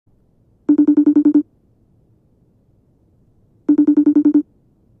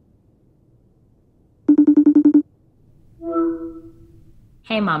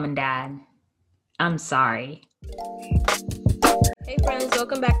Hey, Mom and Dad. I'm sorry. Hey friends,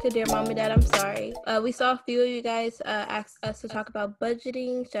 welcome back to Dear Mom and Dad, I'm sorry. We saw a few of you guys ask us to talk about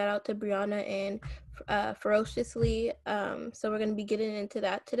budgeting. Shout out to Brianna and Ferociously. So we're going to be getting into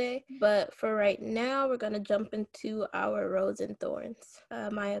that today. But for right now, we're going to jump into our rose and thorns.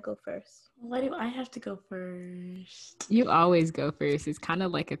 Maya, go first. Why do I have to go first? You always go first. It's kind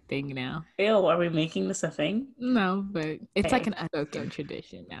of like a thing now. Ew, are we making this a thing? No, but it's like an Okay. unspoken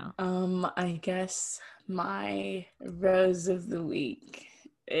tradition now. I guess my rose of the week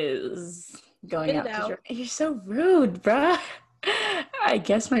is going out to drink. You're so rude, bruh. I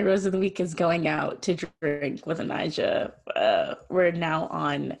guess my rose of the week is going out to drink with Anijah. We're now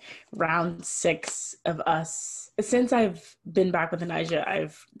on round 6 of us. Since I've been back with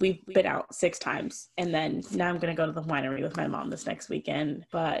Anijah, we've been out 6 times, and then now I'm gonna go to the winery with my mom this next weekend.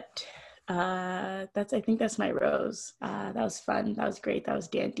 But I think that's my rose. That was fun. That was great. That was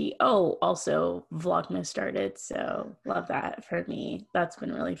dandy. Oh, also Vlogmas started, so love that for me. That's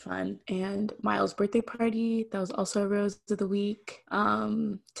been really fun. And Miles' birthday party, that was also a rose of the week.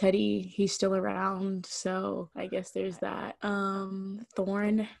 Teddy, he's still around, so I guess there's that.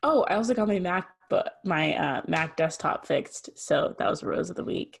 Thorn. Oh, I also got my Mac desktop fixed, so that was a rose of the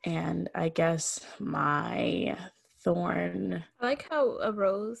week. And I guess my thorn. I like how a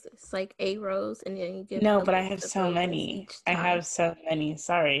rose is like a rose, and then you give. No, but I have so many. I have so many.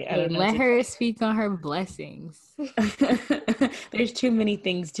 Sorry. Hey, let her speak on her blessings. There's too many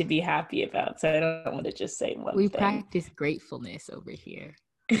things to be happy about, so I don't want to just say one We thing. practice gratefulness over here.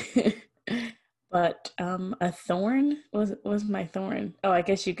 But a thorn was my thorn. Oh, I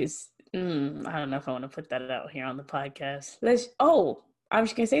guess you could. I don't know if I want to put that out here on the podcast. I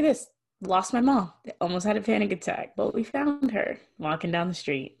was gonna say this. Lost my mom. Almost had a panic attack, but we found her walking down the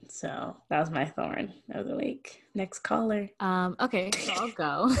street. So that was my thorn of the week. Next caller. Okay, so I'll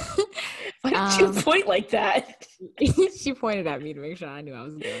go. Why did you point like that? She pointed at me to make sure I knew I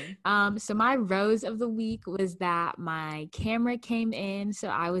was going. So my rose of the week was that my camera came in, so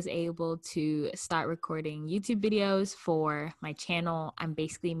I was able to start recording YouTube videos for my channel. I'm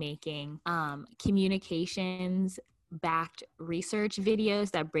basically making communications backed research videos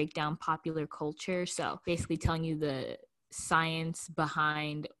that break down popular culture. So basically telling you the science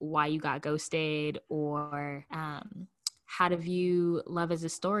behind why you got ghosted, or how to view love as a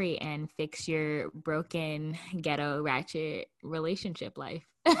story and fix your broken ghetto ratchet relationship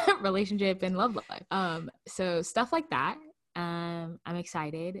and love life. So stuff like that. I'm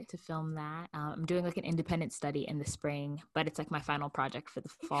excited to film that. I'm doing like an independent study in the spring, but it's like my final project for the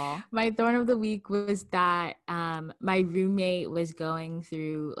fall. My thorn of the week was that my roommate was going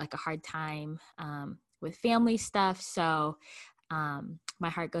through like a hard time with family stuff. So my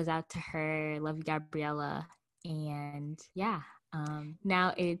heart goes out to her. Love you, Gabriella. And yeah,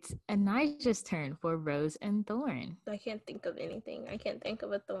 now it's Anijah's turn for rose and thorn. I can't think of anything. I can't think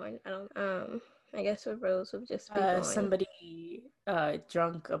of a thorn. I guess a rose would just be somebody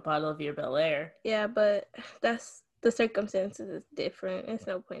drunk a bottle of your Bel Air. Yeah, but that's the circumstances is different. There's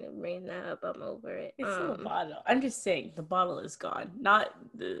no point in bringing that up. I'm over it. It's still a bottle. I'm just saying the bottle is gone.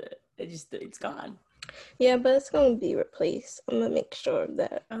 It's gone. Yeah, but it's gonna be replaced. I'm gonna make sure of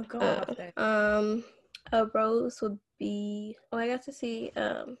that. Oh, go out there. A rose would be. Oh, I got to see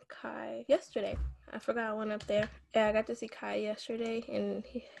Kai yesterday. I forgot I went up there. Yeah, I got to see Kai yesterday, and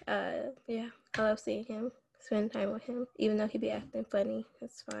he, I love seeing him. Spend time with him, even though he be acting funny.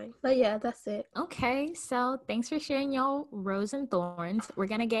 It's fine. But yeah, that's it. Okay, so thanks for sharing your rose and thorns. We're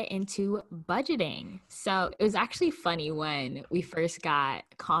gonna get into budgeting. So it was actually funny when we first got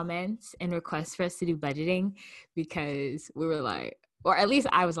comments and requests for us to do budgeting, because we were like, or at least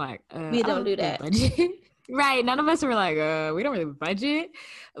I was like, we don't do that. Budget. Right, none of us were like, we don't really budget,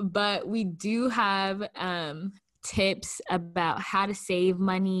 but we do have tips about how to save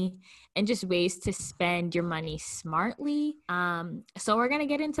money and just ways to spend your money smartly. So we're going to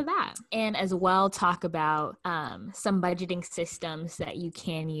get into that, and as well talk about some budgeting systems that you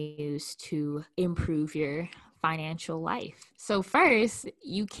can use to improve your financial life. So first,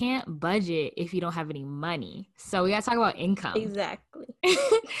 you can't budget if you don't have any money. So we got to talk about income. Exactly.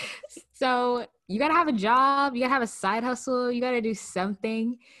 So you got to have a job, you got to have a side hustle, you got to do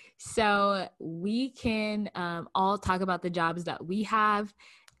something. So we can all talk about the jobs that we have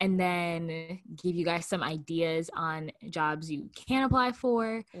and then give you guys some ideas on jobs you can apply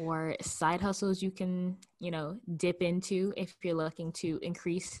for or side hustles you can, dip into if you're looking to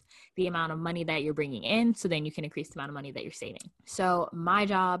increase the amount of money that you're bringing in, so then you can increase the amount of money that you're saving. So my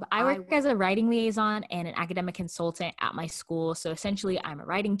job, I work as a writing liaison and an academic consultant at my school. So essentially I'm a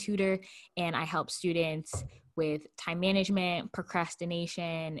writing tutor and I help students with time management,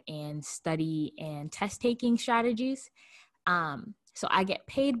 procrastination, and study and test taking strategies. So I get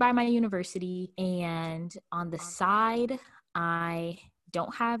paid by my university, and on the side, I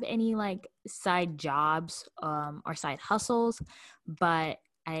don't have any like side jobs or side hustles, but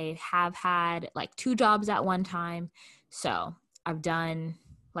I have had like 2 jobs at one time. So I've done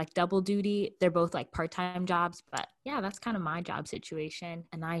like double duty. They're both like part-time jobs, but yeah, that's kind of my job situation.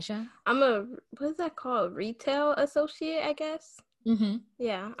 Anijah? What is that called? Retail associate, I guess. Mm-hmm.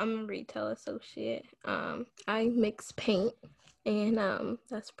 Yeah, I'm a retail associate. I mix paint, and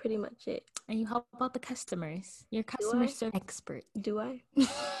that's pretty much it. And you help out the customers. You're a customer service expert. Do I?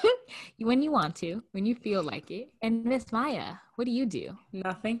 When you want to, when you feel like it. And Miss Maya, what do you do?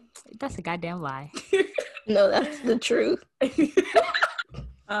 Nothing. That's a goddamn lie. No, that's the truth.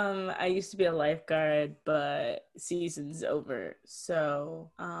 I used to be a lifeguard, but season's over.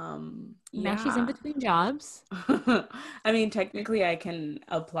 So, Now she's in between jobs. I mean, technically I can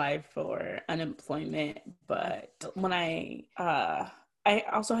apply for unemployment, but when I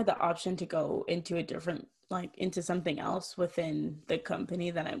also had the option to go into a different, like into something else within the company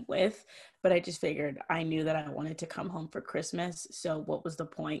that I'm with, but I just figured I knew that I wanted to come home for Christmas. So what was the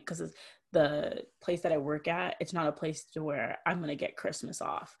point? Because the place that I work at, it's not a place to where I'm going to get Christmas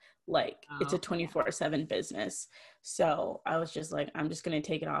off. Like it's a 24/7 business. So I was just like, I'm just going to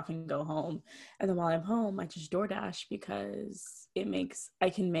take it off and go home. And then while I'm home, I just DoorDash because I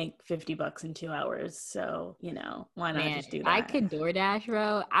can make $50 in 2 hours. So, why not just do that? I could DoorDash,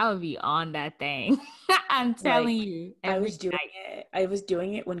 bro. I would be on that thing. I'm telling you. I was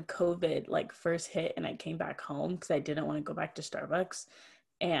doing it when COVID like first hit and I came back home because I didn't want to go back to Starbucks.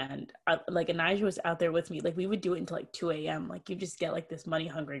 And Anijah was out there with me. Like we would do it until like 2 a.m. Like you just get like this money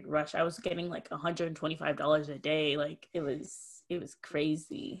hungry rush. I was getting like $125 a day. Like it was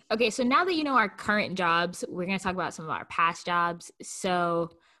crazy. Okay, so now that you know our current jobs, we're going to talk about some of our past jobs. So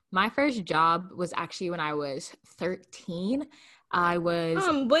my first job was actually when I was 13. I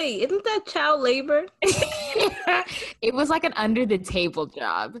was... Wait, isn't that child labor? It was like an under the table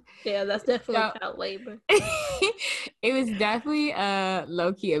job. Yeah, that's definitely child labor. It was definitely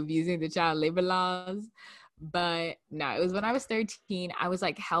low-key abusing the child labor laws. But no, it was when I was 13. I was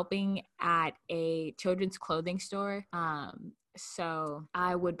like helping at a children's clothing store. So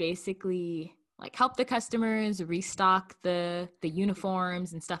I would basically like help the customers restock the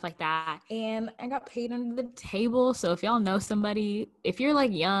uniforms and stuff like that. And I got paid under the table. So if y'all know somebody, if you're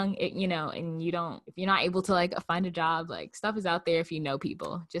like young, and if you're not able to like find a job, like stuff is out there if you know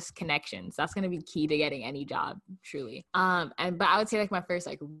people, just connections. That's going to be key to getting any job, truly. But I would say like my first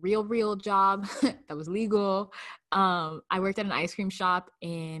like real job that was legal. I worked at an ice cream shop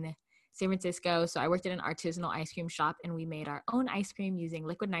in San Francisco. So I worked at an artisanal ice cream shop and we made our own ice cream using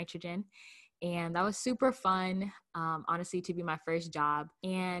liquid nitrogen. And that was super fun, honestly, to be my first job.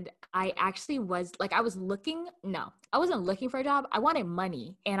 And I actually was like, I wasn't looking for a job. I wanted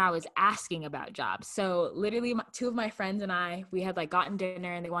money and I was asking about jobs. So literally 2 of my friends and I, we had like gotten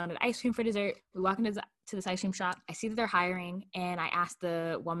dinner and they wanted ice cream for dessert. We walk into this ice cream shop. I see that they're hiring. And I asked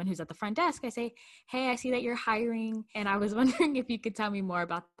the woman who's at the front desk, I say, hey, I see that you're hiring. And I was wondering if you could tell me more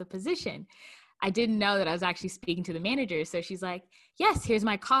about the position. I didn't know that I was actually speaking to the manager. So she's like, yes, here's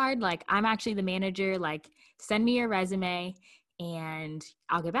my card. Like, I'm actually the manager. Like, send me your resume and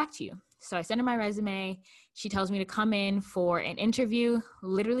I'll get back to you. So I sent her my resume. She tells me to come in for an interview.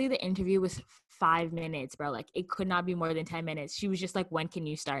 Literally, the interview was 5 minutes, bro. Like, it could not be more than 10 minutes. She was just like, when can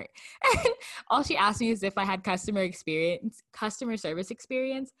you start? And all she asked me is if I had customer service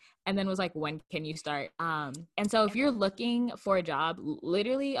experience, and then was like, when can you start? And so if you're looking for a job,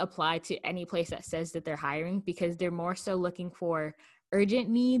 literally apply to any place that says that they're hiring, because they're more so looking for urgent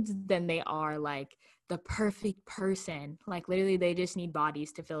needs than they are like the perfect person. Like literally they just need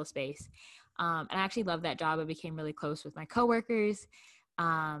bodies to fill a space. And I actually loved that job. I became really close with my coworkers.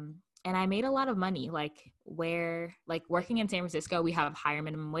 And I made a lot of money, like working in San Francisco, we have higher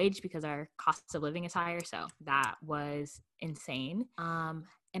minimum wage because our cost of living is higher. So that was insane.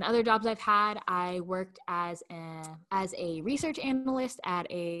 And other jobs I've had, I worked as a research analyst at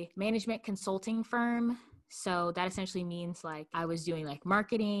a management consulting firm. So that essentially means like I was doing like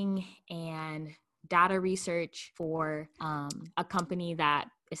marketing and data research for a company that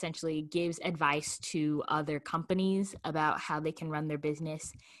essentially gives advice to other companies about how they can run their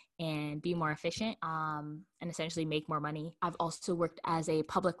business and be more efficient and essentially make more money. I've also worked as a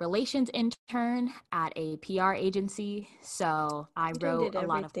public relations intern at a PR agency. So I wrote a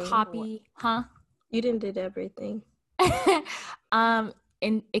lot of copy. Huh? You didn't did everything.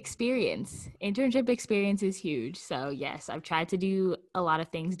 Internship experience is huge. So yes, I've tried to do a lot of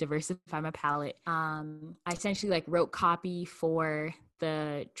things, diversify my palette. I essentially like wrote copy for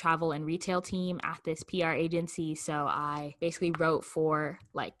the travel and retail team at this PR agency. So I basically wrote for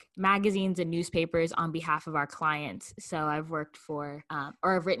like magazines and newspapers on behalf of our clients. So I've worked for,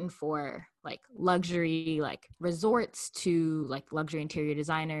 or I've written for like luxury, like resorts to like luxury interior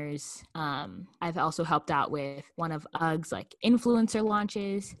designers. I've also helped out with one of UGG's like influencer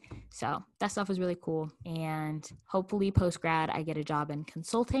launches. So that stuff was really cool. And hopefully post grad, I get a job in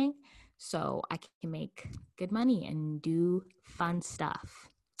consulting, so I can make good money and do fun stuff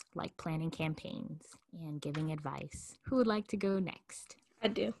like planning campaigns and giving advice. Who would like to go next? I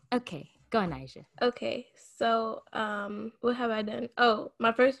do. Okay, go on, Aisha. Okay, so what have I done? Oh,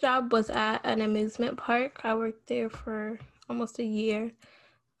 my first job was at an amusement park. I worked there for almost a year.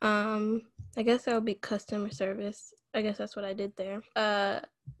 I guess that would be customer service. I guess that's what I did there.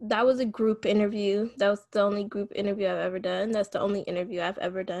 That was a group interview. That was the only group interview I've ever done. That's the only interview I've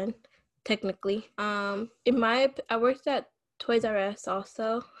ever done, technically. I worked at Toys R Us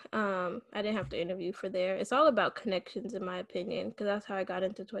also. I didn't have to interview for there. It's all about connections, in my opinion, because that's how I got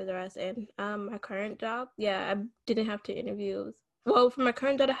into Toys R Us and my current job. Yeah, I didn't have to interview. Well, for my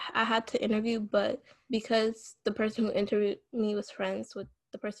current job, I had to interview, but because the person who interviewed me was friends with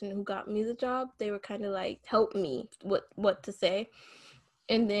the person who got me the job, they were kind of like help me what to say.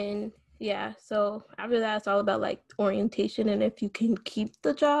 And then yeah, so after that it's all about like orientation and if you can keep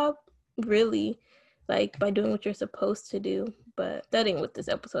the job, really, like by doing what you're supposed to do. But that ain't what this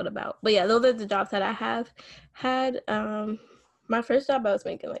episode about. But yeah, those are the jobs that I have had. My first job I was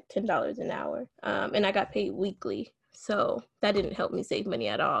making like $10 an hour, and I got paid weekly. So that didn't help me save money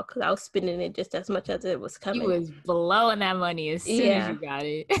at all because I was spending it just as much as it was coming. You was blowing that money as soon as you got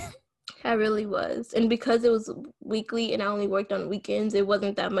it. I really was. And because it was weekly and I only worked on weekends, it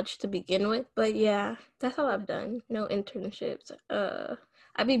wasn't that much to begin with. But yeah, that's all I've done. No internships.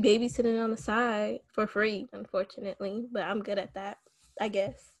 I'd be babysitting on the side for free, unfortunately, but I'm good at that, I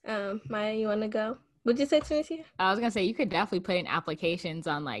guess. Maya, you want to go? What'd you say, Tunisia? I was gonna say you could definitely put in applications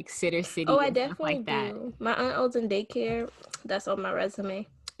on like Sitter City. Oh, I and definitely stuff like do. That. My aunt owns in daycare. That's on my resume.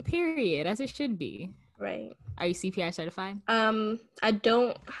 Period, as it should be. Right. Are you CPR certified? I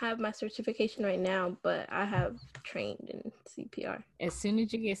don't have my certification right now, but I have trained in CPR. As soon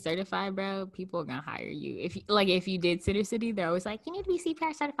as you get certified, bro, people are gonna hire you. If you did Sitter City, they're always like, you need to be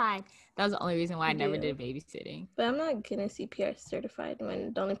CPR certified. That was the only reason why I never did babysitting. But I'm not getting CPR certified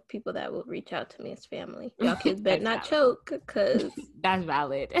when the only people that will reach out to me is family. Y'all kids better not choke, because that's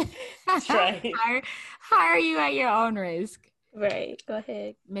valid. That's right. Hire you at your own risk. Right. Go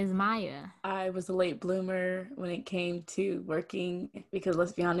ahead. Ms. Maya. I was a late bloomer when it came to working because,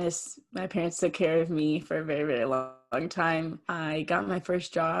 let's be honest, my parents took care of me for a very, very long time. I got my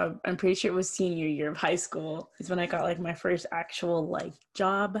first job. I'm pretty sure it was senior year of high school is when I got like my first actual like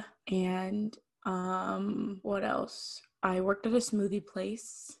job. And what else? I worked at a smoothie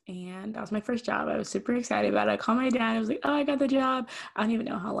place and that was my first job. I was super excited about it. I called my dad. I was like, oh, I got the job. I don't even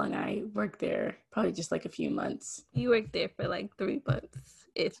know how long I worked there. Probably just like a few months. You worked there for like 3 months,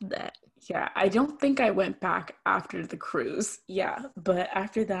 if that. Yeah, I don't think I went back after the cruise. Yeah, but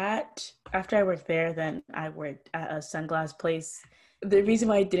after that, after I worked there, then I worked at a sunglass place. The reason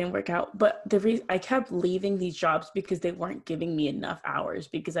why it didn't work out, but the reason I kept leaving these jobs because they weren't giving me enough hours,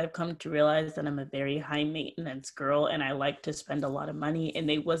 because I've come to realize that I'm a very high maintenance girl and I like to spend a lot of money, and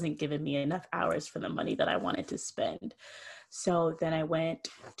they wasn't giving me enough hours for the money that I wanted to spend. So then I went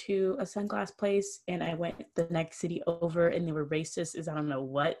to a sunglass place and I went the next city over and they were racist as I don't know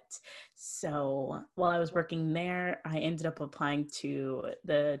what. So while I was working there, I ended up applying to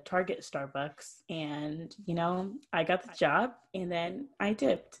the Target Starbucks and, you know, I got the job and then I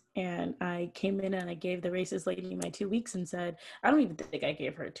dipped and I came in and I gave the racist lady my 2 weeks and said, I don't even think I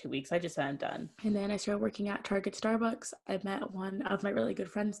gave her 2 weeks. I just said I'm done. And then I started working at Target Starbucks. I met one of my really good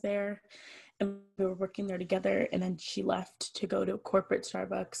friends there. And we were working there together, and then she left to go to a corporate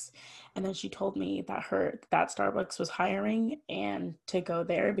Starbucks, and then she told me that that Starbucks was hiring and to go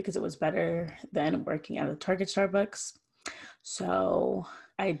there because it was better than working at a Target Starbucks. So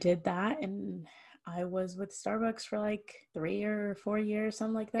I did that, and I was with Starbucks for like 3 or 4 years,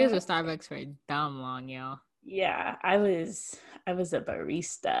 something like that. It was with Starbucks for dumb long, y'all. Yeah, I was a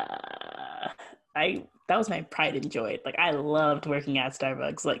barista. that was my pride and joy. Like, I loved working at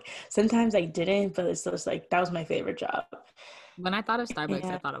Starbucks. Like, sometimes I didn't, but it's just like, that was my favorite job. When I thought of Starbucks,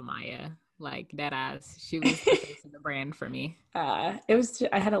 I thought of Maya, like dead ass. She was the face of the brand for me. I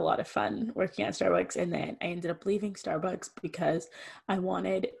had a lot of fun working at Starbucks, and then I ended up leaving Starbucks because I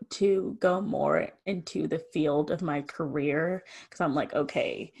wanted to go more into the field of my career, because I'm like,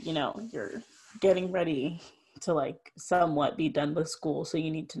 okay, you're getting ready to like somewhat be done with school, so you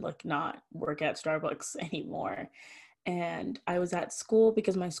need to like not work at Starbucks anymore. And I was at school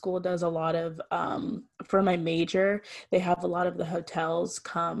because my school does a lot of for my major, they have a lot of the hotels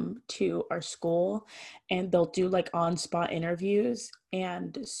come to our school and they'll do like on-spot interviews.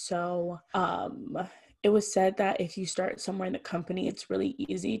 And so it was said that if you start somewhere in the company, it's really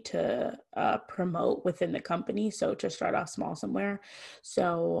easy to promote within the company. So to start off small somewhere.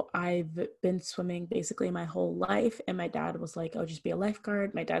 So I've been swimming basically my whole life. And my dad was like, oh, just be a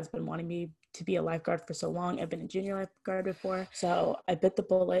lifeguard. My dad's been wanting me to be a lifeguard for so long. I've been a junior lifeguard before. So I bit the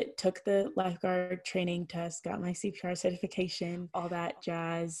bullet, took the lifeguard training test, got my CPR certification, all that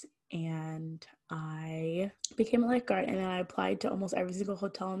jazz. And I became a lifeguard, and then I applied to almost every single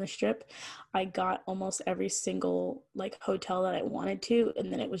hotel on the strip. I got almost every single like hotel that I wanted to,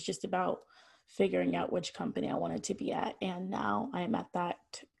 and then it was just about figuring out which company I wanted to be at. And now I am at that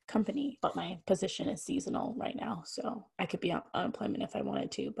company, but my position is seasonal right now, so I could be on unemployment if I wanted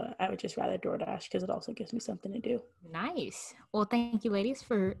to, but I would just rather DoorDash because it also gives me something to do. Nice. Well, thank you ladies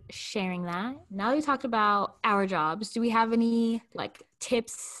for sharing that. Now that we talked about our jobs, do we have any like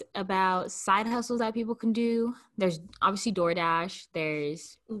tips about side hustles that people can do? There's obviously DoorDash,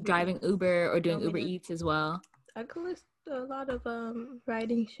 there's driving Uber or doing Uber Eats as well. I could list a lot of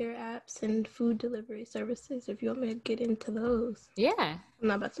riding share apps and food delivery services if you want me to get into those. Yeah. I'm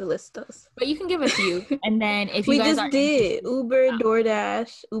not about to list those. But you can give a few. And then if you we guys just did Uber,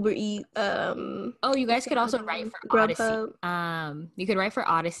 DoorDash, Uber Eats. Oh, you guys could also write for Odyssey. You could write for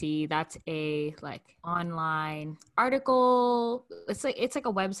Odyssey. That's a like online article. It's like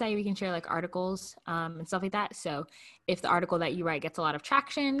a website where you can share like articles and stuff like that. So if the article that you write gets a lot of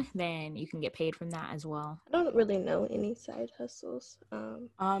traction, then you can get paid from that as well. I don't really know any side hustles.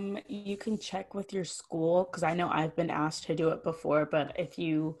 You can check with your school, because I know I've been asked to do it before, but if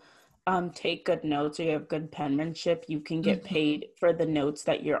you take good notes or you have good penmanship, you can get paid for the notes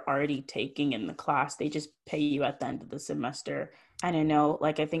that you're already taking in the class. They just pay you at the end of the semester. And I know,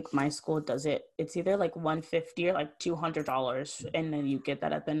 like, I think my school does it. It's either like $150 or like $200, and then you get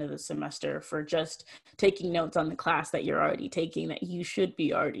that at the end of the semester for just taking notes on the class that you're already taking, that you should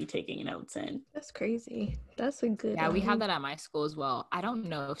be already taking notes in. That's crazy. That's a good. Yeah, we have that at my school as well. I don't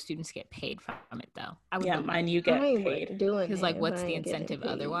know if students get paid from it though. Mine you get paid. Because like, what's the incentive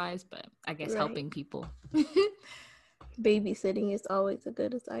otherwise? But I guess helping people. Babysitting is always a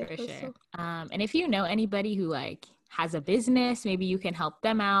good side hustle. Sure. And if you know anybody who like has a business, maybe you can help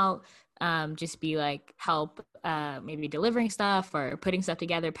them out. Just be like help maybe delivering stuff or putting stuff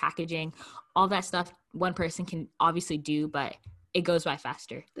together, packaging, all that stuff one person can obviously do, but it goes by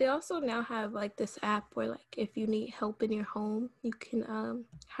faster. They also now have like this app where like if you need help in your home, you can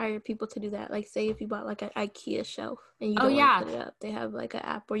hire people to do that. Like say if you bought like an IKEA shelf and you don't want to put it up, they have like an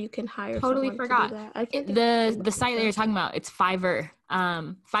app where you can hire someone to do that. The site that you're talking about, it's Fiverr.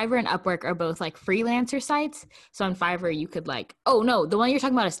 Fiverr and Upwork are both like freelancer sites. So on Fiverr you could like, oh no, the one you're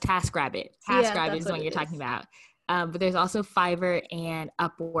talking about is TaskRabbit. TaskRabbit is the one you're talking about. But there's also Fiverr and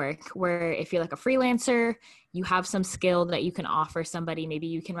Upwork, where if you're like a freelancer, you have some skill that you can offer somebody. Maybe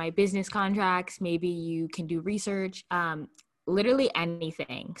you can write business contracts. Maybe you can do research, literally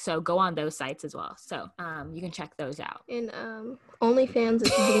anything. So go on those sites as well. So you can check those out. And OnlyFans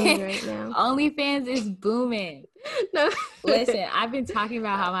is booming right now. OnlyFans is booming. No. Listen, I've been talking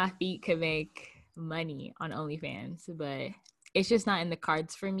about how my feet could make money on OnlyFans, but it's just not in the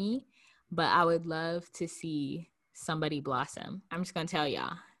cards for me. But I would love to see somebody blossom. I'm just gonna tell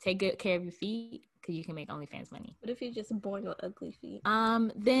y'all, take good care of your feet because you can make OnlyFans money. What if you're just born with ugly feet?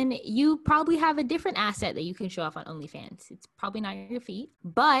 Then you probably have a different asset that you can show off on OnlyFans. It's probably not your feet,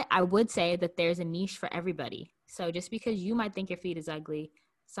 but I would say that there's a niche for everybody. So just because you might think your feet is ugly,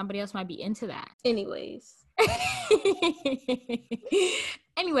 somebody else might be into that. Anyways,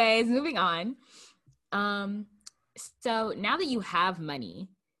 moving on. So now that you have money,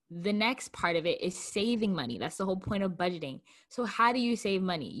 the next part of it is saving money. That's the whole point of budgeting. So how do you save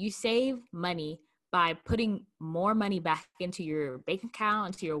money? You save money by putting more money back into your bank account,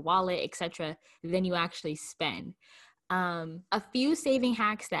 into your wallet, etc., than you actually spend. A few saving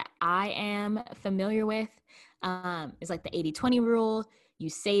hacks that I am familiar with is like the 80-20 rule. you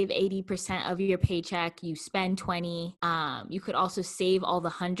save 80% of your paycheck, you spend 20. You could also save all the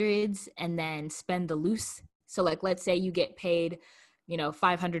hundreds and then spend the loose. So like, let's say you get paid,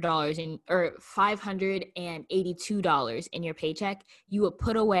 $500 or $582 in your paycheck, you would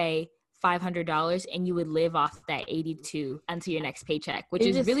put away $500 and you would live off that 82 until your next paycheck, which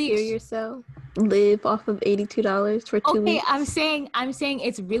is really hear yourself live off of $82 for 2 weeks. I'm saying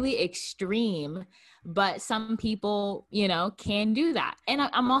it's really extreme, but some people, can do that. And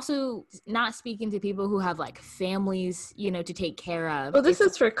I'm also not speaking to people who have like families, to take care of. Well, this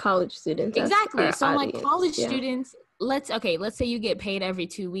is for college students. Exactly. So I'm like, college students, let's say you get paid every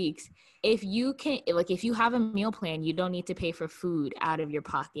 2 weeks. If you have a meal plan, you don't need to pay for food out of your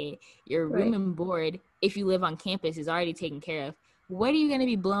pocket. Your room and board, if you live on campus, is already taken care of. What are you going to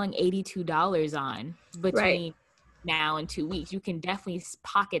be blowing $82 on between now and 2 weeks? You can definitely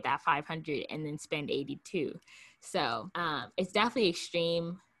pocket that 500 and then spend 82. So it's definitely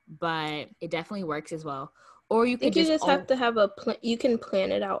extreme, but it definitely works as well. Or you could just have to have a plan. You can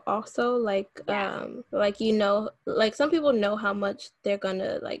plan it out also, like some people know how much they're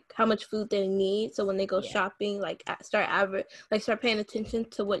gonna how much food they need. So when they go shopping, start paying attention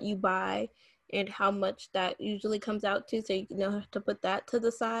to what you buy and how much that usually comes out to, so you know to put that to the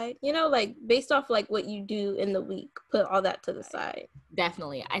side. Based off what you do in the week, put all that to the side.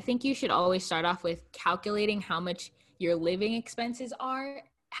 Definitely, I think you should always start off with calculating how much your living expenses are,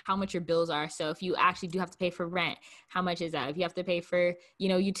 how much your bills are. So if you actually do have to pay for rent, how much is that? If you have to pay for,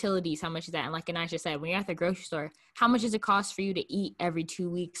 utilities, how much is that? And like Anisha said, when you're at the grocery store, how much does it cost for you to eat every 2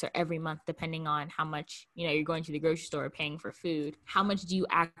 weeks or every month, depending on how much, you're going to the grocery store paying for food? How much do you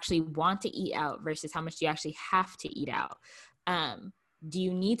actually want to eat out versus how much do you actually have to eat out? Do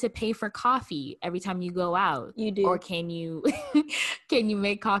you need to pay for coffee every time you go out? You do. Or can you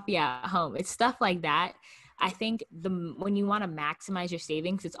make coffee at home? It's stuff like that. I think when you want to maximize your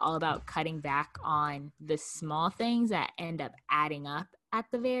savings, it's all about cutting back on the small things that end up adding up at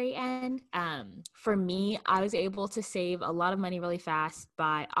the very end. For me, I was able to save a lot of money really fast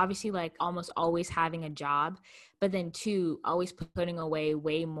by obviously almost always having a job, but then two, always putting away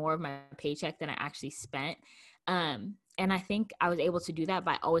way more of my paycheck than I actually spent. And I think I was able to do that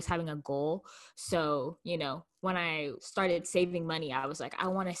by always having a goal. So, when I started saving money, I was like, I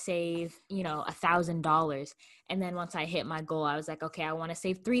want to save, $1,000. And then once I hit my goal, I was like, okay, I want to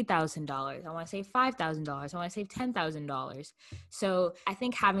save $3,000. I want to save $5,000. I want to save $10,000. So I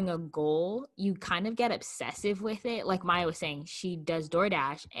think having a goal, you kind of get obsessive with it. Like Maya was saying, she does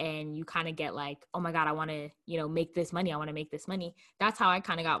DoorDash and you kind of get like, oh my God, I want to, make this money. I want to make this money. That's how I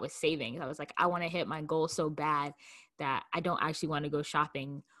kind of got with savings. I was like, I want to hit my goal so bad that I don't actually want to go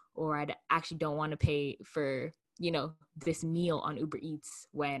shopping, or I actually don't want to pay for, this meal on Uber Eats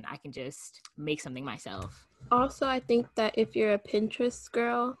when I can just make something myself. Also, I think that if you're a Pinterest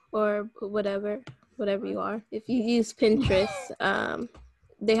girl or whatever you are, if you use Pinterest,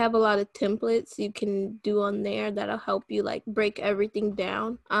 they have a lot of templates you can do on there that'll help you break everything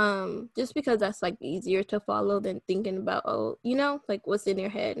down. Just because that's easier to follow than thinking about, what's in your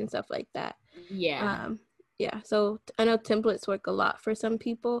head and stuff like that. Yeah. Yeah, so I know templates work a lot for some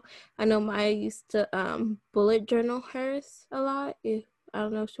people. I know Maya used to bullet journal hers a lot. I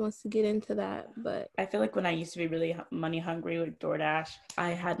don't know if she wants to get into that, but I feel like when I used to be really money hungry with DoorDash, I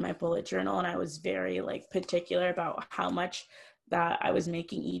had my bullet journal and I was very particular about how much that I was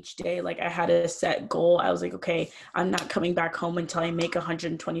making each day. I had a set goal. I was like, okay, I'm not coming back home until I make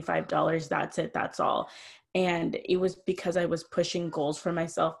 $125. That's it. That's all. And it was because I was pushing goals for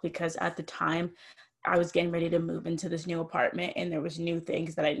myself, because at the time I was getting ready to move into this new apartment and there was new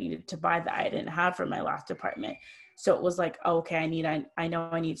things that I needed to buy that I didn't have from my last apartment. So it was like, oh, okay, I know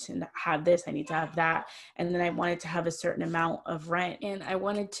I need to have this, I need to have that. And then I wanted to have a certain amount of rent. And I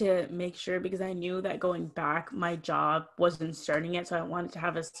wanted to make sure, because I knew that going back, my job wasn't starting it. So I wanted to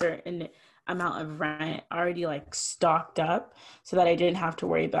have a certain amount of rent already stocked up so that I didn't have to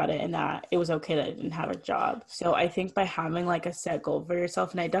worry about it and that it was okay that I didn't have a job. So I think by having a set goal for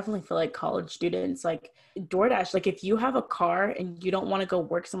yourself, and I definitely feel like college students, DoorDash, if you have a car and you don't want to go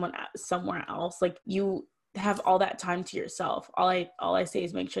work somewhere else, you have all that time to yourself. All I say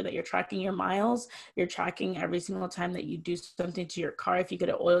is make sure that you're tracking your miles, you're tracking every single time that you do something to your car. If you get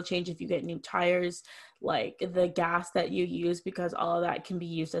an oil change, if you get new tires, the gas that you use, because all of that can be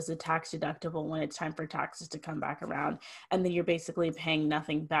used as a tax deductible when it's time for taxes to come back around. And then you're basically paying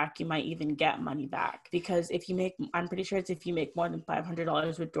nothing back. You might even get money back, because I'm pretty sure it's if you make more than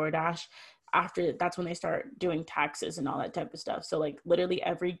 $500 with DoorDash, after that's when they start doing taxes and all that type of stuff. So literally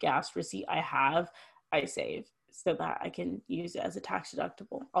every gas receipt I have, I save so that I can use it as a tax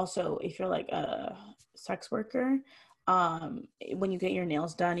deductible. Also, if you're a sex worker, when you get your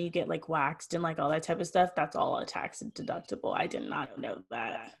nails done, you get like waxed and like all that type of stuff. That's all a tax deductible. I did not know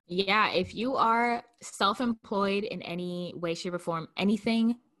that. Yeah, if you are self-employed in any way, shape, or form,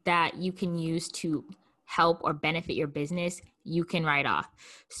 anything that you can use to help or benefit your business, you can write off.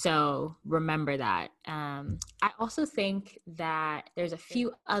 So remember that. I also think that there's a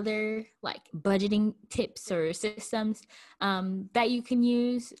few other like budgeting tips or systems that you can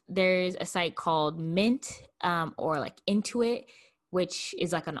use. There's a site called Mint or like Intuit, which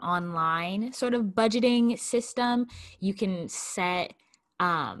is like an online sort of budgeting system. You can set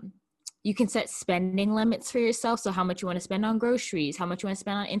spending limits for yourself. So how much you want to spend on groceries, how much you want to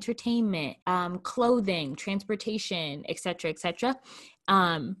spend on entertainment, clothing, transportation, et cetera,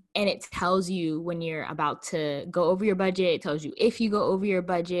 and it tells you when you're about to go over your budget. It tells you if you go over your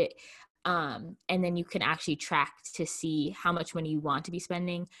budget, and then you can actually track to see how much money you want to be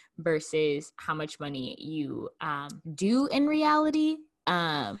spending versus how much money you do in reality.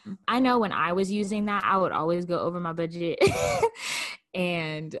 I know when I was using that, I would always go over my budget.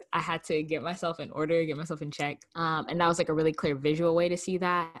 And I had to get myself in order, get myself in check. And that was like a really clear visual way to see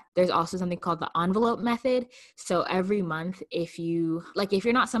that. There's also something called the envelope method. So every month, if you're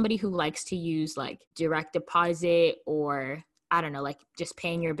not somebody who likes to use like direct deposit or I don't know, like just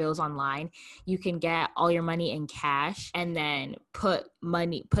paying your bills online, you can get all your money in cash and then put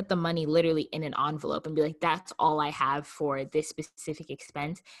the money literally in an envelope and be like, that's all I have for this specific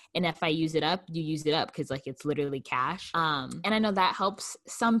expense. And if I use it up, you use it up because like it's literally cash. And I know that helps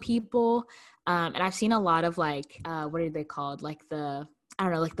some people. And I've seen a lot of like, what are they called? Like the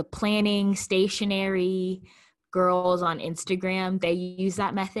planning stationery girls on Instagram, they use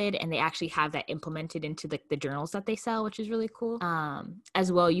that method and they actually have that implemented into the journals that they sell, which is really cool.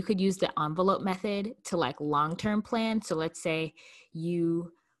 As well, you could use the envelope method to like long-term plan. So let's say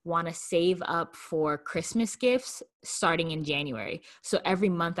you want to save up for Christmas gifts starting in January. So every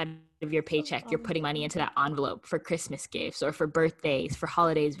month out of your paycheck, you're putting money into that envelope for Christmas gifts or for birthdays, for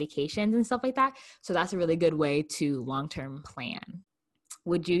holidays, vacations, and stuff like that. So that's a really good way to long-term plan.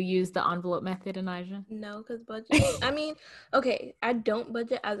 Would you use the envelope method, Anaja? No, because budget. I mean, okay, I don't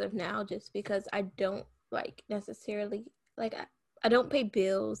budget as of now just because I don't like necessarily like I don't pay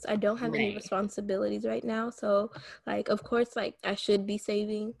bills. I don't have any responsibilities right now. So like, of course, like I should be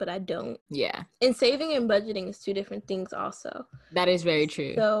saving, but I don't. Yeah. And saving and budgeting is two different things also. That is very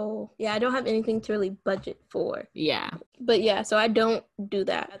true. So yeah, I don't have anything to really budget for. Yeah. But yeah, so I don't do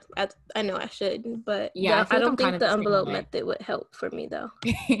that. I know I should, but yeah, I don't think the envelope method would help for me though.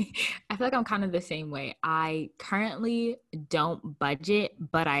 I feel like I'm kind of the same way. I currently don't budget,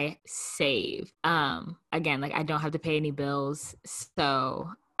 but I save. Again, like I don't have to pay any bills, so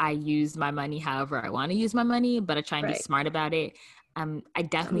I use my money however I want to use my money, but I try and be smart about it. I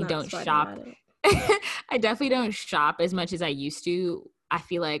definitely don't shop. I definitely don't shop as much as I used to. I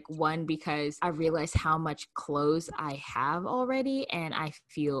feel like one, because I realize how much clothes I have already and I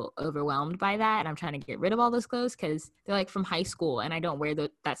feel overwhelmed by that. And I'm trying to get rid of all those clothes because they're like from high school and I don't wear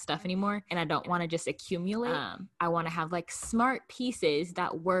that stuff anymore. And I don't want to just accumulate. I want to have like smart pieces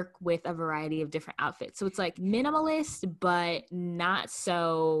that work with a variety of different outfits. So it's like minimalist, but not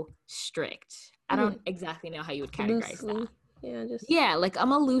so strict. I don't exactly know how you would categorize that. Yeah, like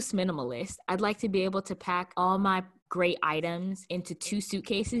I'm a loose minimalist. I'd like to be able to pack all my great items into 2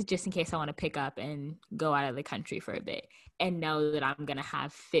 suitcases just in case I want to pick up and go out of the country for a bit and know that I'm going to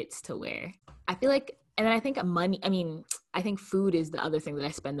have fits to wear. I feel like, and then I think I think food is the other thing that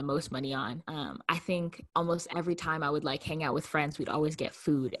I spend the most money on. I think almost every time I would like hang out with friends, we'd always get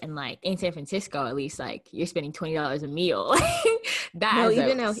food. And like in San Francisco, at least, like you're spending $20 a meal.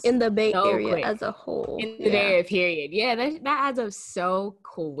 Even now in the Bay Area as a whole. In the Bay Area, period. Yeah, that adds up so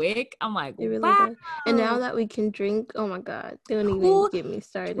quick. I'm like, it really does. And now that we can drink, oh my God, don't even get me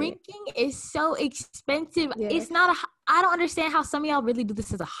started. Drinking is so expensive. Yes. It's not I don't understand how some of y'all really do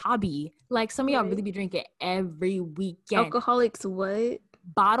this as a hobby. Like some of y'all really be drinking every weekend. Alcoholics, what?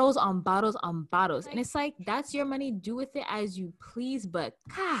 Bottles on bottles on bottles. And it's like, that's your money. Do with it as you please. But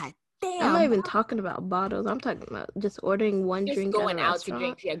God damn. I'm not even talking about bottles. I'm talking about just ordering one drink. Going out to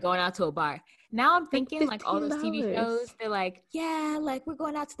drink. Yeah, going out to a bar. Now I'm thinking like all those TV shows, they're like, yeah, like we're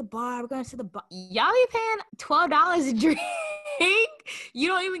going out to the bar. We're going to the bar. Y'all be paying $12 a drink. You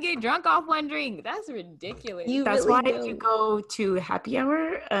don't even get drunk off one drink. That's ridiculous. That's really why you go to happy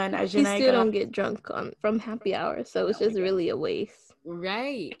hour and you still don't get drunk from happy hour. So it's just really a waste.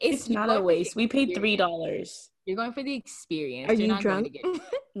 Right. It's not a waste. We paid $3. You're going for the experience. Are you drunk?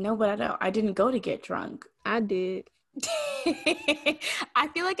 No, but I didn't go to get drunk. I did. I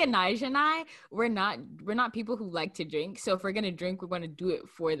feel like Anaja and I, we're not people who like to drink. So if we're gonna drink, we're gonna do it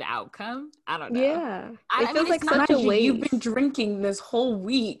for the outcome. I don't know. Yeah. I feels mean, like it's not such a waste. You've been drinking this whole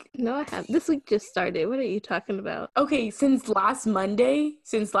week. No, I have. This week just started. What are you talking about? Okay, since last Monday,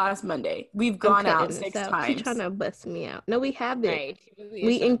 we've gone out 6 times. She's trying to bust me out. No, we haven't. Right. Really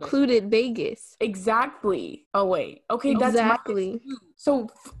we included Vegas. Exactly. Oh, wait. Okay, exactly. That's so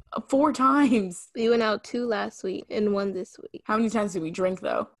 4 times. We went out 2 last week and 1 this week. How many times did we drink,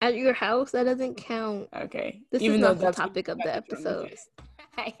 though? At your house? That doesn't count. Okay. This is not the topic of the episode.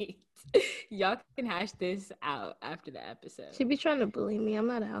 Right. Y'all can hash this out after the episode. She'd be trying to bully me. I'm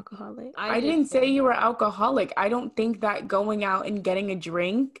not an alcoholic. I didn't say you were alcoholic. I don't think that going out and getting a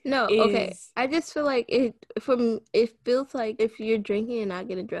drink okay. I just feel like it feels like if you're drinking and not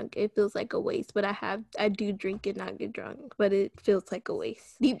getting drunk, it feels like a waste. But I do drink and not get drunk, but it feels like a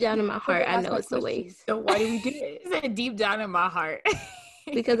waste. Deep down in my heart, I know it's a waste. So why do we do it? It's deep down in my heart.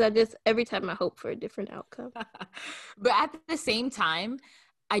 Because every time I hope for a different outcome. But at the same time,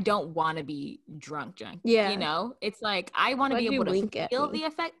 I don't want to be drunk. Yeah. You know, it's like I want to be able to feel the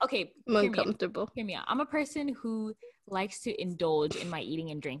effect. Okay. I'm uncomfortable. Hear me out. I'm a person who likes to indulge in my eating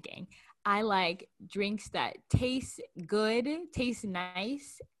and drinking. I like drinks that taste good, taste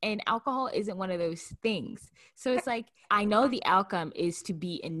nice, and alcohol isn't one of those things. So it's like, I know the outcome is to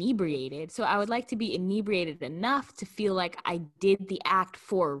be inebriated. So I would like to be inebriated enough to feel like I did the act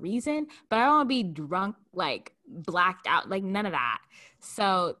for a reason, but I don't want to be drunk, like blacked out, like none of that.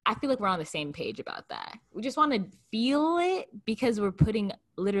 So I feel like we're on the same page about that. We just want to feel it because we're putting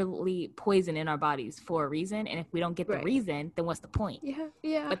literally poison in our bodies for a reason. And if we don't get the reason, then what's the point?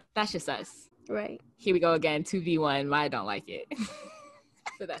 Yeah. But that's just us. Right. Here we go again, 2v1. I don't like it.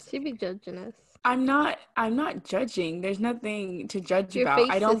 So that's She'd be judging us. I'm not judging. There's nothing to judge your about. Face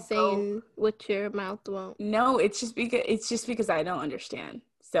I don't is saying what your mouth won't. No, it's just because I don't understand.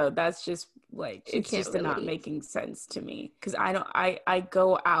 So that's just like, it's just not making sense to me. Because I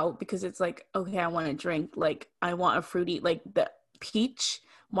go out because it's like, okay, I want to drink. Like, I want a fruity, like the peach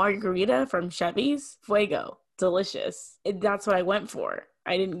margarita from Chevy's. Fuego. Delicious. That's what I went for.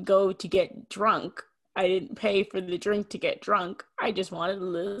 I didn't go to get drunk. I didn't pay for the drink to get drunk. I just wanted a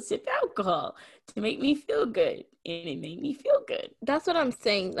little sip of alcohol to make me feel good. And it made me feel good. That's what I'm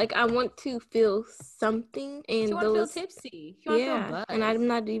saying. Like, I want to feel something. And you want to feel tipsy. You want to feel buzzed. And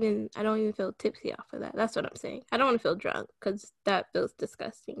I don't even feel tipsy off of that. That's what I'm saying. I don't want to feel drunk because that feels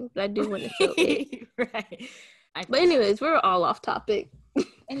disgusting. But I do want to feel it. Right. But anyways, we're all off topic.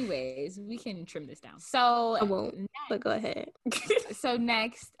 Anyways, we can trim this down. So I won't, but go ahead. So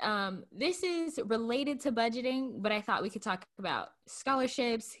next, this is related to budgeting, but I thought we could talk about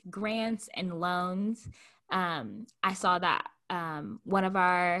scholarships, grants, and loans. I saw that one of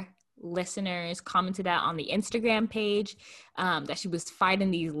our listeners commented that on the Instagram page, that she was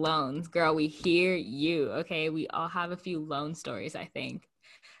fighting these loans. Girl, we hear you. Okay, we all have a few loan stories, I think.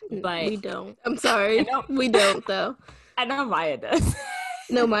 But we don't. I'm sorry. We don't, though. I know Maya does.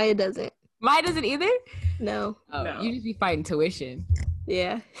 No, Maya doesn't. Maya doesn't either? No. Oh, no. You just be fighting tuition.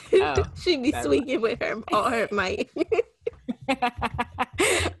 Yeah. Oh, she'd be swinging with all her might.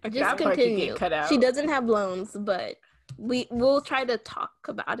 Just continue. She doesn't have loans, but we'll try to talk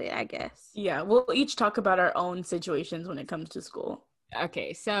about it, I guess. Yeah, we'll each talk about our own situations when it comes to school.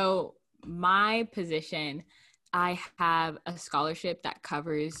 Okay, so my position, I have a scholarship that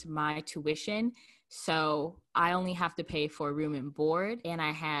covers my tuition. So I only have to pay for room and board, and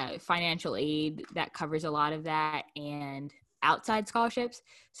I have financial aid that covers a lot of that and outside scholarships.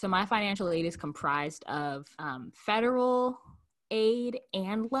 So my financial aid is comprised of federal aid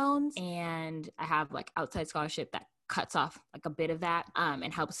and loans, and I have like outside scholarship that cuts off like a bit of that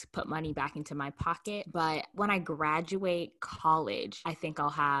and helps put money back into my pocket. But when I graduate college, I think I'll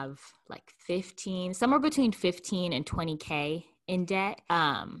have like somewhere between 15 and 20K in debt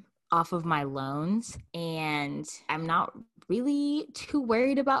off of my loans. And I'm not really too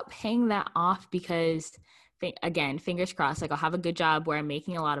worried about paying that off because, again, fingers crossed, like I'll have a good job where I'm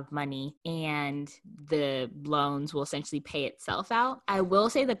making a lot of money and the loans will essentially pay itself out. I will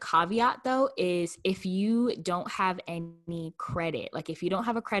say the caveat though is if you don't have any credit, like if you don't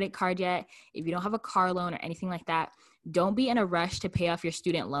have a credit card yet, if you don't have a car loan or anything like that, don't be in a rush to pay off your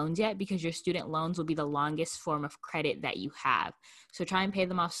student loans yet because your student loans will be the longest form of credit that you have. So try and pay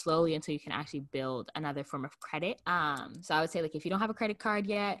them off slowly until you can actually build another form of credit. So I would say like if you don't have a credit card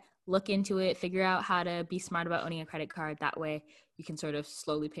yet, look into it, figure out how to be smart about owning a credit card. That way you can sort of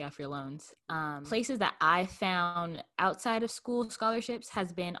slowly pay off your loans. Places that I found outside of school scholarships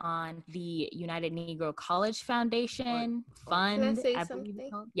has been on the United Negro College Foundation Fund. Can I say something?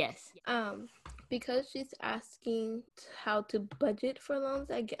 Yes. Because she's asking how to budget for loans,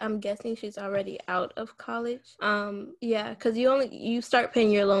 I'm guessing she's already out of college. Yeah, because you start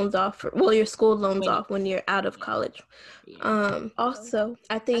paying your loans off, your school loans off when you're out of college. Also,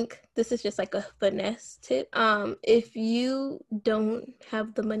 I think this is just like a finesse tip. If you don't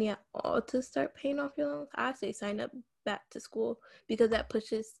have the money at all to start paying off your loans, I say sign up back to school, because that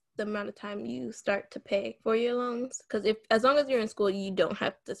pushes the amount of time you start to pay for your loans. Because as long as you're in school, you don't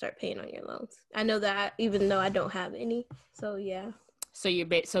have to start paying on your loans. I know that, even though I don't have any. So yeah. So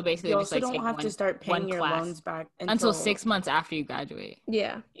basically you just also like don't have to start paying your loans back until 6 months after you graduate.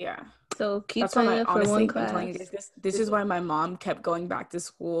 Yeah. So keep That's why up for one class. I'm telling you guys this is why my mom kept going back to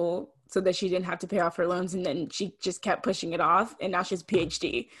school, so that she didn't have to pay off her loans, and then she just kept pushing it off, and now she's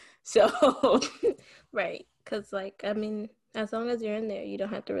PhD. So right, because like, I mean, as long as you're in there, you don't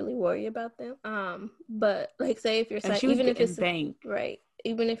have to really worry about them. But like, say if you're even if it's bank, right,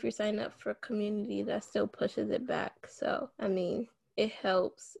 even if you're signing up for community, that still pushes it back. So I mean, it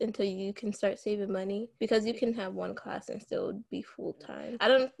helps until you can start saving money, because you can have one class and still be full time. I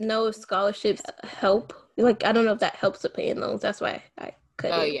don't know if scholarships help. Like, I don't know if that helps with paying loans. That's why I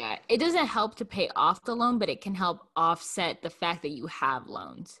cut it. Yeah, it doesn't help to pay off the loan, but it can help offset the fact that you have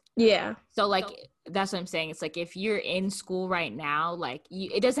loans. Yeah. So like, that's what I'm saying. It's like, if you're in school right now, like you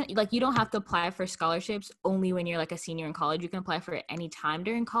don't have to apply for scholarships only when you're like a senior in college. You can apply for it any time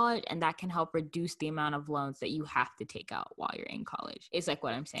during college, and that can help reduce the amount of loans that you have to take out while you're in college. It's like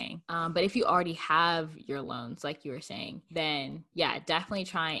what I'm saying. But if you already have your loans, like you were saying, then yeah, definitely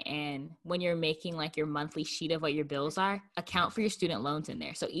try, and when you're making like your monthly sheet of what your bills are, account for your student loans in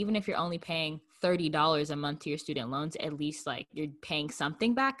there. So even if you're only paying $30 a month to your student loans, at least like you're paying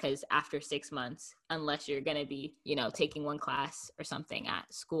something back, because after 6 months, unless you're going to be, taking one class or something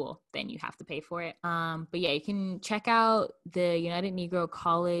at school, then you have to pay for it. But yeah, you can check out the United Negro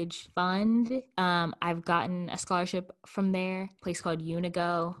College Fund. I've gotten a scholarship from there, a place called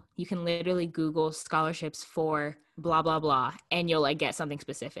Unigo. You can literally Google scholarships for blah, blah, blah, and you'll like get something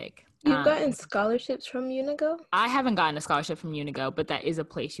specific. You've gotten scholarships from Unigo? I haven't gotten a scholarship from Unigo, but that is a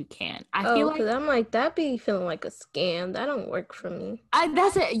place you can. I feel like, because I'm like, that be feeling like a scam. That don't work for me.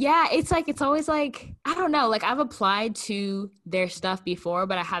 That's it. Yeah, it's always like, I don't know. Like, I've applied to their stuff before,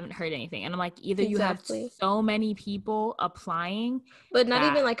 but I haven't heard anything. And I'm like, either you have so many people applying, but not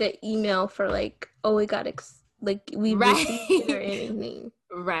even like an email for like, oh, we got we received it or anything.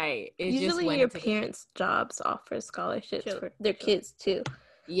 Right. It usually just your parents' jobs offer scholarships for their kids too.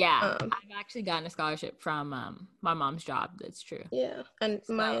 Yeah, I've actually gotten a scholarship from my mom's job. That's true. Yeah, and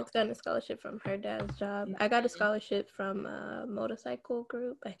Maya's gotten a scholarship from her dad's job. I got a scholarship from a motorcycle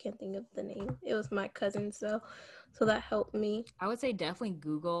group. I can't think of the name. It was my cousin, so that helped me. I would say definitely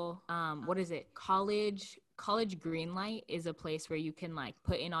Google. What is it? College Greenlight is a place where you can like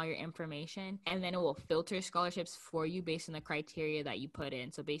put in all your information, and then it will filter scholarships for you based on the criteria that you put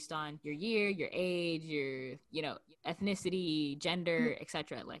in. So based on your year, your age, your ethnicity, gender,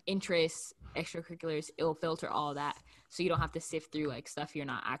 etc., like interests, extracurriculars, it will filter all that, so you don't have to sift through like stuff you're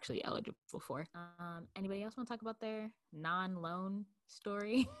not actually eligible for. Anybody else want to talk about their non-loan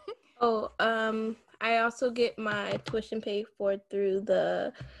story? I also get my tuition paid for through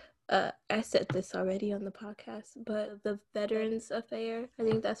the I said this already on the podcast, but the Veterans Affair, I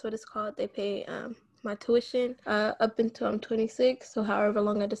think that's what it's called. They pay my tuition up until I'm 26. So however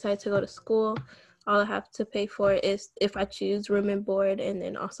long I decide to go to school, all I have to pay for is, if I choose, room and board, and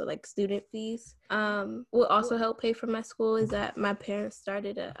then also like student fees. What also help pay for my school is that my parents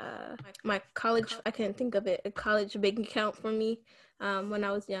started my college, I can't think of it, a college bank account for me when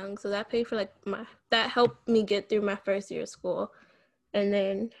I was young. So that paid for that helped me get through my first year of school. And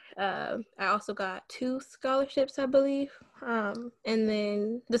then I also got 2 scholarships, I believe. And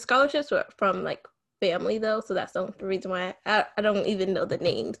then the scholarships were from like family though, so that's the only reason why I don't even know the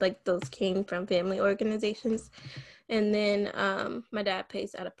names. Like, those came from family organizations. And then my dad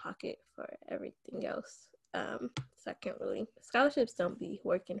pays out of pocket for everything else. So I can't really, scholarships don't be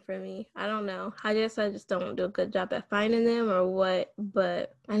working for me. I don't know. I just don't do a good job at finding them or what,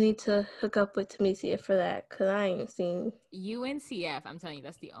 but I need to hook up with Tamesia for that, because I ain't seen. UNCF, I'm telling you,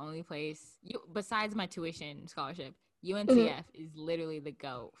 that's the only place, besides my tuition scholarship, UNCF is literally the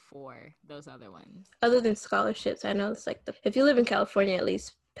go for those other ones. Other than scholarships, I know it's like if you live in California, at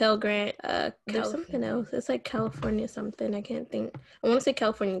least Pell Grant, there's something else. It's like California something. I can't think. I want to say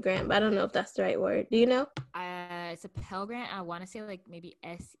California Grant, but I don't know if that's the right word. Do you know? It's a Pell Grant. I want to say like maybe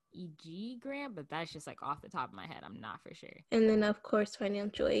SEG grant, but that's just like off the top of my head. I'm not for sure. And then of course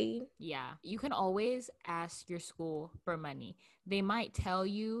financial aid. Yeah, you can always ask your school for money. They might tell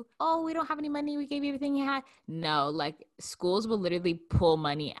you, oh, we don't have any money, we gave you everything you had. No, like schools will literally pull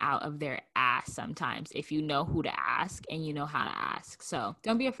money out of their ass sometimes if you know who to ask and you know how to ask. So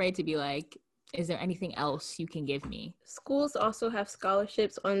don't be afraid to be like, is there anything else you can give me? Schools also have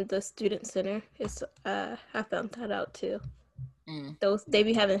scholarships on the student center. It's I found that out too. Those, they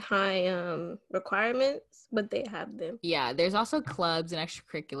be having high requirements, but they have them. Yeah, there's also clubs and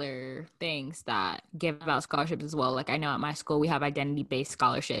extracurricular things that give out scholarships as well. Like I know at my school we have identity-based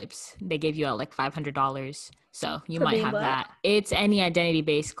scholarships. They give you out like $500. So you might have that. It's any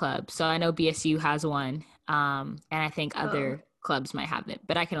identity-based club. So I know BSU has one. And I think other clubs might have it,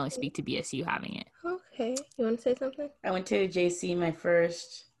 but I can only speak to BSU having it. Okay. You want to say something? I went to JC my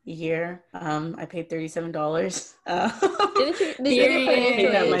first year. I paid $37. Did you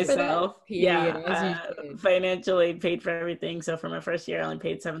pay that myself? Yeah, financial aid paid for everything. So for my first year, I only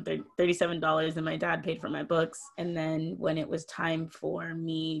paid $37, and my dad paid for my books. And then when it was time for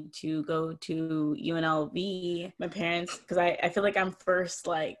me to go to UNLV, my parents, because I feel like I'm first,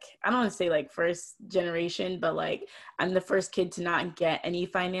 like, I don't want to say like first generation, but like I'm the first kid to not get any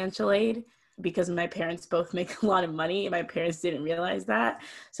financial aid, because my parents both make a lot of money and my parents didn't realize that.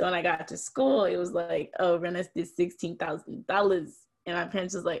 So when I got to school, it was like, oh, we're gonna do $16,000. And my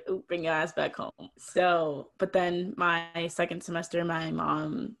parents was like, oh, bring your ass back home. So, but then my second semester, my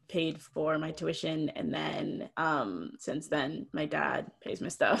mom paid for my tuition. And then since then, my dad pays my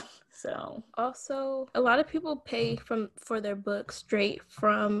stuff. So also, a lot of people pay for their books straight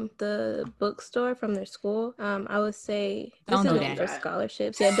from the bookstore, from their school. I would say don't do that for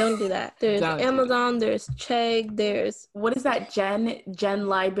scholarships. Yeah, don't do that. There's Amazon, there's Chegg, there's what is that, Gen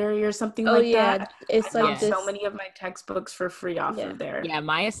Library or something that? It's like so many of my textbooks for free off of there. Yeah,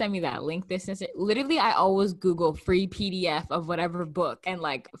 Maya sent me that link. Literally, I always Google free PDF of whatever book and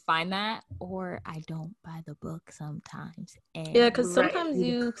like find that, or I don't buy the book sometimes. And because sometimes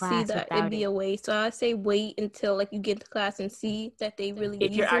you see that it'd be a waste. So I say wait until like you get to class and see that they really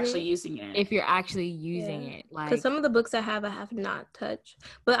if you're actually using it. If you're actually using it, like, because some of the books I have not touched,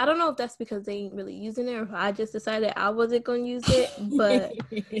 but I don't know if that's because they ain't really using it, or if I just decided I wasn't gonna use it. But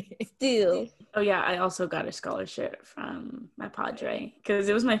still. Oh yeah, I also got a scholarship from my padre because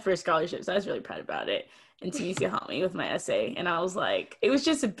it was my first scholarship, so I was really proud about it. And Tanisha helped me with my essay, and I was like, it was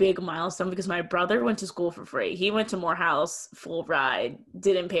just a big milestone because my brother went to school for free. He went to Morehouse full ride,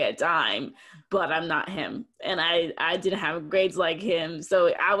 didn't pay a dime, but I'm not him, and I didn't have grades like him,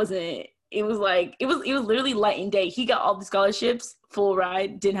 so I wasn't. It was like it was literally light and day. He got all the scholarships, full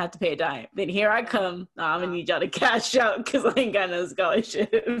ride, didn't have to pay a dime. Then here I come. I'm gonna need y'all to cash out because I ain't got no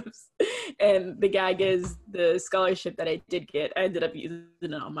scholarships. And the guy gives the scholarship that I did get. I ended up using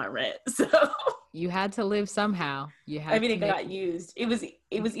it on my rent. So you had to live somehow. It got used. It was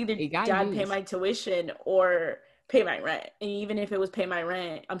either dad pay my tuition or pay my rent. And even if it was pay my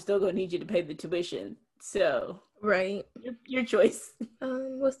rent, I'm still gonna need you to pay the tuition. So right, your choice.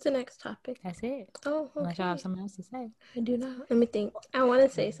 What's the next topic? That's it. Oh, okay. Unless y'all have something else to say. I do not. Let me think. I want to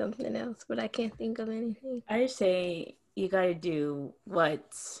say something else, but I can't think of anything. I say you gotta do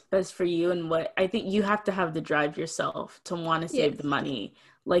what's best for you, and what I think you have to have the drive yourself to want to save the money.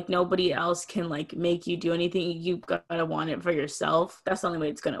 Like nobody else can like make you do anything. You gotta want it for yourself. That's the only way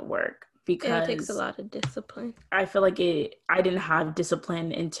it's gonna work. Because it takes a lot of discipline. I feel like I didn't have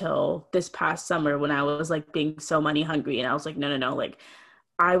discipline until this past summer when I was like being so money hungry, and I was like, no, like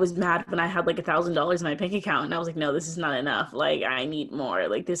I was mad when I had like $1,000 in my bank account, and I was like, no, this is not enough. Like I need more.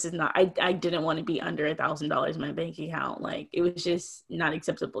 Like this is not. I didn't want to be under $1,000 in my bank account. Like it was just not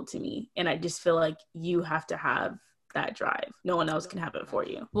acceptable to me, and I just feel like you have to have that drive. No one else can have it for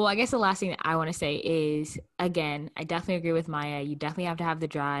you. Well, I guess the last thing that I want to say is, again, I definitely agree with Maya. You definitely have to have the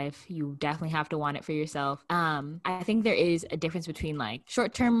drive. You definitely have to want it for yourself. I think there is a difference between like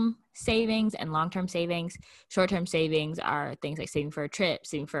short-term savings and long-term savings. Short-term savings are things like saving for a trip,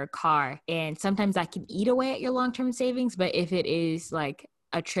 saving for a car, and sometimes that can eat away at your long-term savings. But if it is like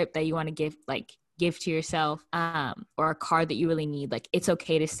a trip that you want to give to yourself, or a car that you really need, like it's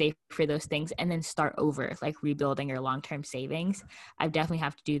okay to save for those things and then start over, like rebuilding your long-term savings. I've definitely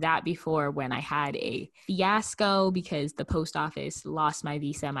have to do that before, when I had a fiasco because the post office lost my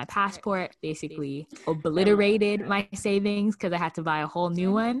visa and my passport, basically obliterated my savings because I had to buy a whole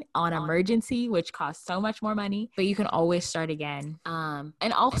new one on emergency, which cost so much more money. But you can always start again.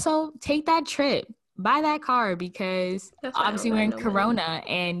 And also take that trip. Buy that car, because obviously we're in Corona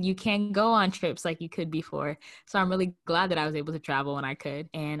and you can't go on trips like you could before. So I'm really glad that I was able to travel when I could.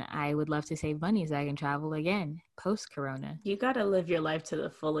 And I would love to save money so I can travel again post-corona. You got to live your life to the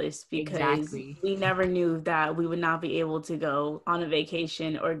fullest, because Exactly. we never knew that we would not be able to go on a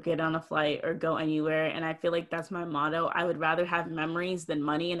vacation or get on a flight or go anywhere. And I feel like that's my motto. I would rather have memories than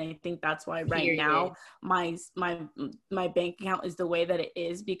money. And I think that's why right now my bank account is the way that it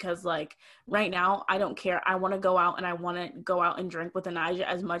is, because like right now I don't care. I want to go out, and I want to go out and drink with Anaja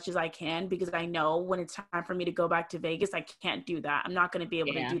as much as I can, because I know when it's time for me to go back to Vegas, I can't do that. I'm not going to be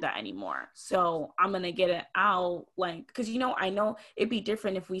able to do that anymore. So I'm going to get it out, like, because I know it'd be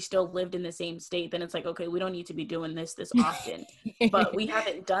different if we still lived in the same state. Then it's like, okay, we don't need to be doing this often. But we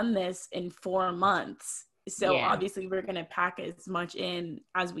haven't done this in 4 months. So obviously we're going to pack as much in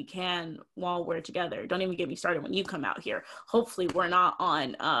as we can while we're together. Don't even get me started when you come out here. Hopefully we're not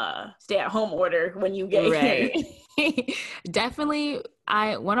on stay-at-home order when you get here. Definitely,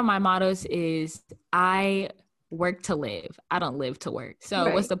 one of my mottos is I work to live. I don't live to work.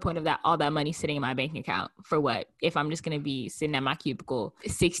 So what's the point of all that money sitting in my bank account for what? If I'm just going to be sitting at my cubicle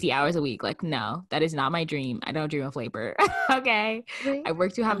 60 hours a week. Like, no, that is not my dream. I don't dream of labor. Okay. I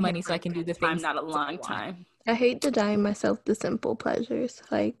work to have money so I can do the things. Not a long time. I hate denying myself the simple pleasures.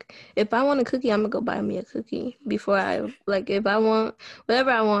 Like, if I want a cookie, I'm gonna go buy me a cookie before if I want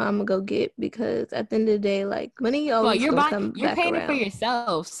whatever I want, I'm gonna go get, because at the end of the day, like, money always gonna come back around. You're paying it for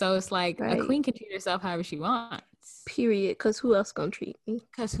yourself, so it's like a queen can treat herself however she wants. Period. Because who else gonna treat me?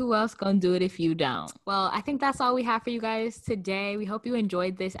 Because who else gonna do it if you don't? Well, I think that's all we have for you guys today. We hope you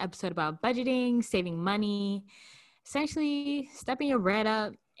enjoyed this episode about budgeting, saving money, essentially stepping your bread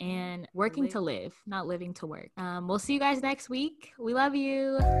up and working to live, not living to work. We'll see you guys next week. We love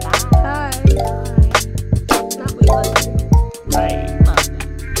you. Bye. Bye. Not we love you. Right.